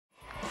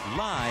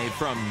Live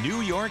from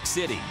New York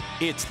City,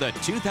 it's the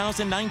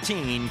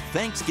 2019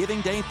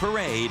 Thanksgiving Day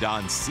Parade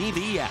on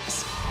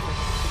CBS.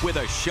 With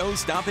a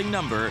show-stopping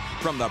number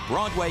from the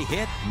Broadway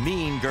hit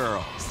Mean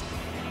Girls.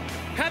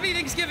 Happy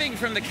Thanksgiving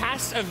from the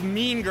cast of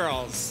Mean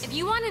Girls. If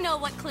you want to know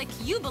what clique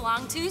you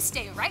belong to,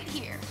 stay right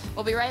here.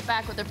 We'll be right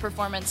back with a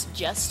performance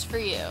just for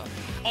you.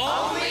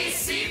 Only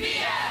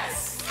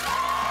CBS!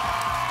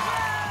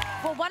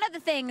 Well, one of the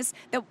things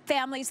that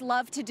families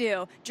love to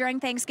do during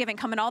Thanksgiving,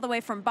 coming all the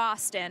way from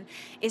Boston,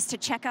 is to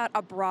check out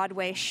a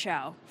Broadway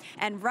show.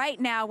 And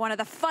right now, one of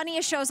the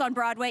funniest shows on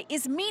Broadway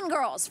is Mean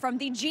Girls, from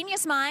the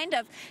genius mind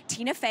of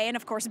Tina Fey, and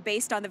of course,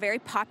 based on the very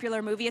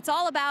popular movie. It's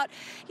all about,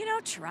 you know,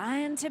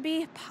 trying to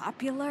be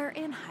popular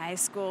in high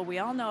school. We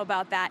all know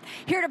about that.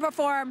 Here to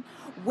perform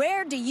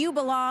Where Do You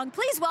Belong?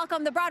 Please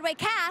welcome the Broadway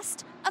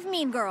cast of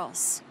Mean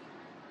Girls.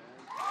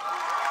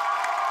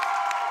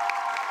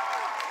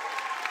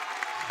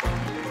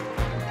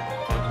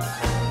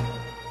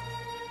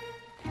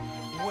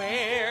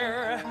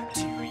 Where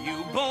do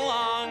you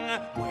belong?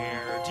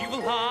 Where do you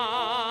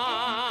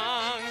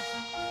belong?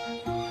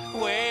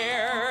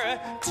 Where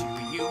do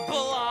you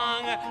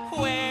belong?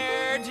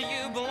 Where do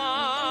you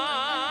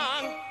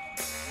belong?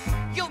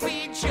 You'll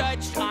be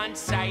judged on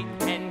sight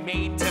and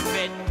made to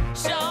fit.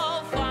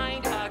 So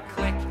find a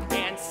clique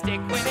and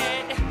stick with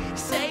it.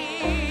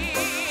 Say,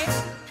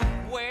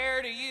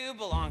 where do you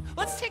belong?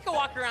 Let's take a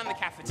walk around the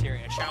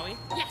cafeteria, shall we?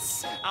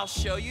 Yes. I'll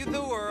show you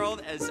the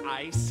world as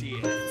I see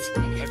it.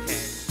 Okay.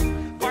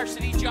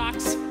 Varsity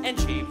jocks and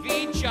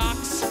JV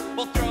jocks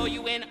will throw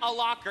you in a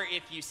locker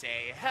if you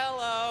say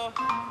hello.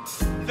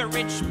 The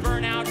rich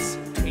burnouts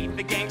hate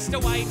the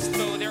gangsta whites,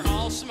 though they're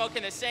all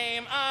smoking the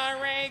same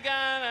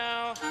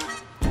oregano.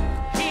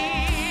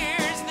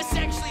 Here's the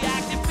sexually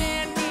active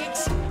band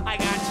geeks. I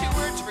got 2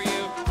 words for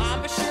you,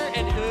 embouchure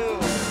and ooh.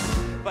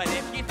 But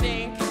if you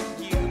think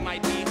you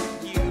might be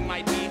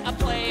a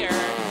player,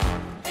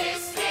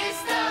 this is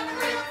the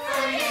group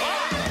for you.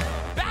 Oh,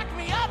 back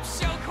me up,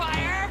 show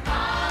choir.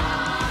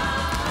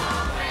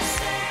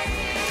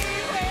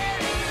 Where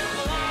do you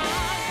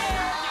belong?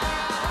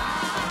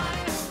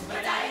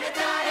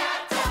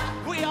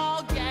 We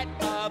all get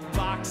a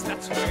box,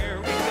 that's where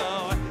we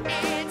go.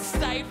 It's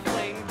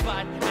stifling,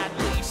 but at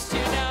least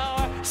you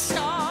know.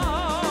 So,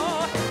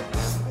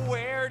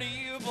 where do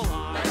you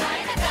belong?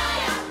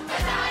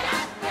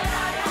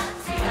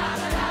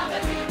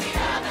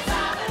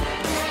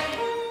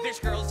 There's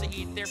girls that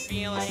eat their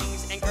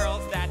feelings and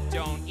girls that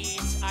don't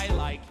eat. I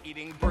like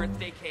eating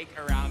birthday cake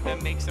around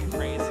them, makes them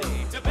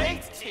crazy.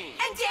 Debate team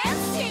And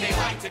dance team. they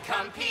like to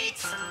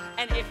compete,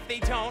 and if they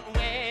don't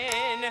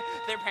win,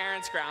 their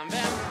parents ground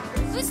them.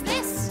 Who's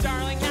this?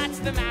 Darling, that's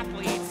the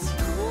mathletes.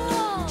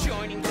 Whoa.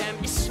 Joining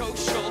them is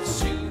social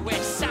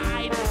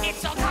suicide.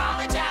 It's all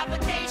college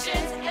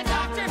applications and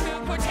Doctor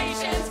Who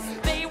quotations.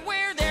 They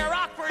wear their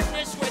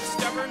awkwardness with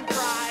stubborn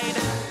pride.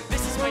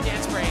 This is my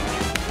dance break.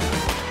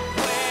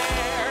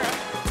 Where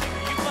do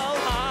you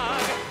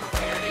belong?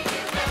 Where do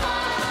you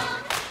belong?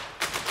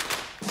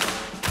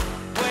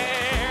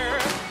 Where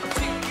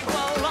do you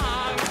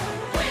belong?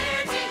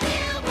 Where do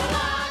you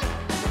belong?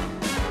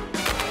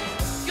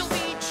 You'll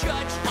be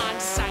judged on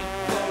sight,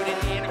 voted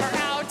in or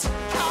out,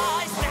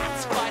 'cause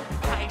that's what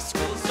high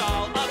school's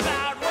all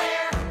about.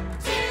 Where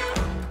do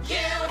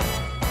you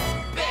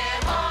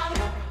belong?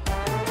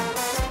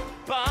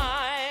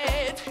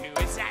 But who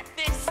is at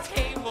this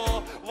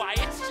table? Why,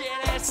 it's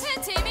Janice.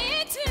 And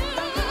Tammy too.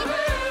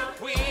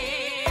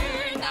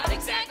 We're not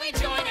exactly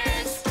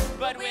joiners,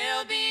 but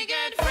we'll be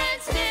good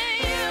friends to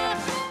you.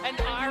 And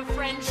our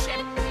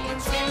friendship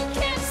means you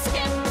can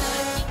skip The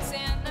geeks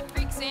and the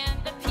freaks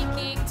and the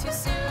peeking too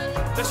soon.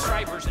 the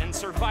strivers and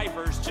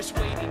survivors just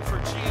waiting for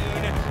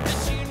June. The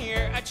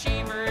junior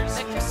achievers,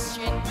 The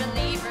Christian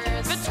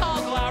believers. the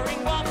tall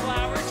glowering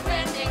wallflowers,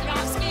 bending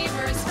off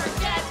schemers.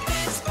 Forget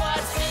this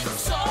wasn't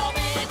solve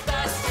it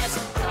thus.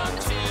 Just come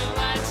to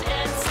lunch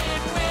and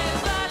sit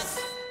with us.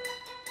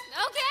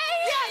 Okay.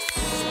 Yes!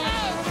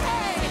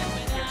 Okay!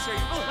 Here's where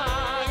you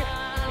belong.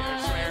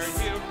 Here's where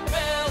you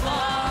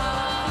belong.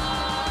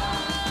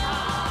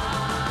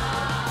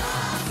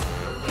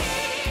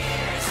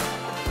 Here's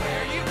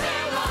where you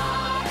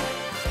belong.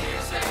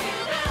 Here's where you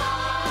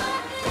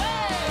belong.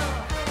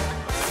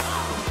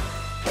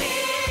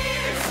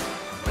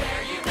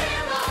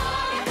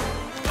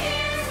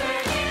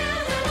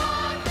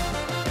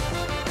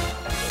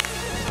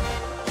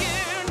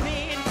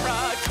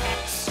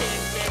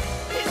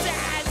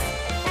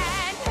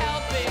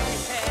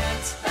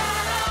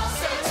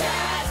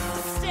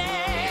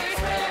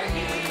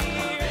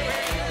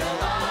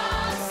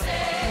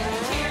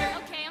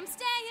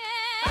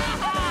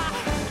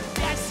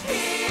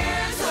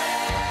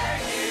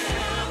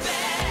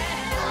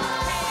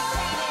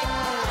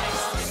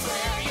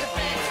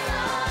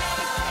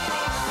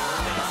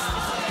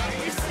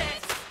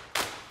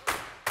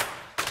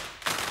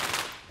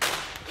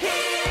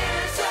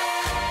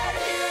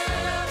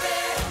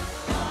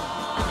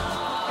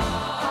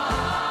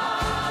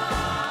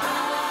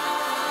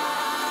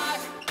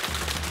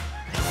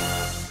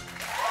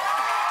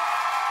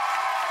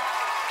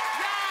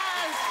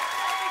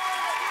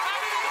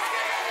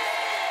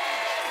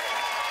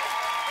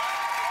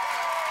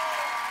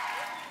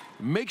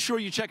 Make sure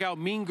you check out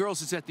Mean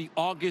Girls. It's at the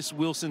August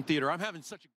Wilson Theater. I'm having such a